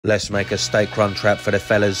Let's make a steak crunch trap for the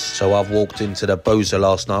fellas. So I've walked into the boozer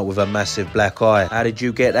last night with a massive black eye. How did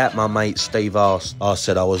you get that, my mate? Steve asked. I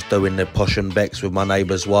said I was doing the posh and becks with my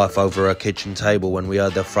neighbour's wife over her kitchen table when we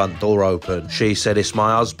heard the front door open. She said, "It's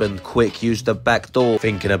my husband, quick, use the back door."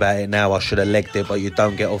 Thinking about it now, I should have legged it, but you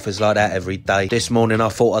don't get offers like that every day. This morning I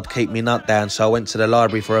thought I'd keep me nut down, so I went to the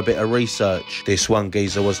library for a bit of research. This one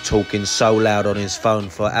geezer was talking so loud on his phone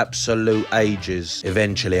for absolute ages.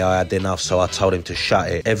 Eventually I had enough, so I told him to shut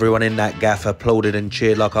it. Everyone in that gaff applauded and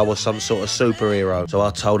cheered like I was some sort of superhero, so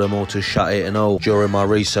I told them all to shut it and all. During my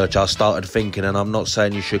research I started thinking, and I'm not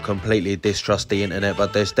saying you should completely distrust the internet,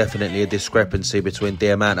 but there's definitely a discrepancy between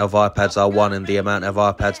the amount of iPads I won and the amount of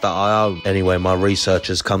iPads that I own. Anyway, my research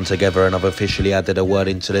has come together and I've officially added a word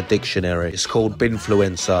into the dictionary. It's called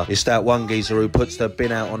binfluencer. It's that one geezer who puts the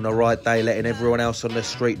bin out on the right day, letting everyone else on the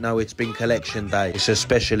street know it's bin collection day. It's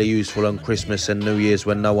especially useful on Christmas and New Year's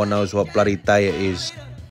when no one knows what bloody day it is.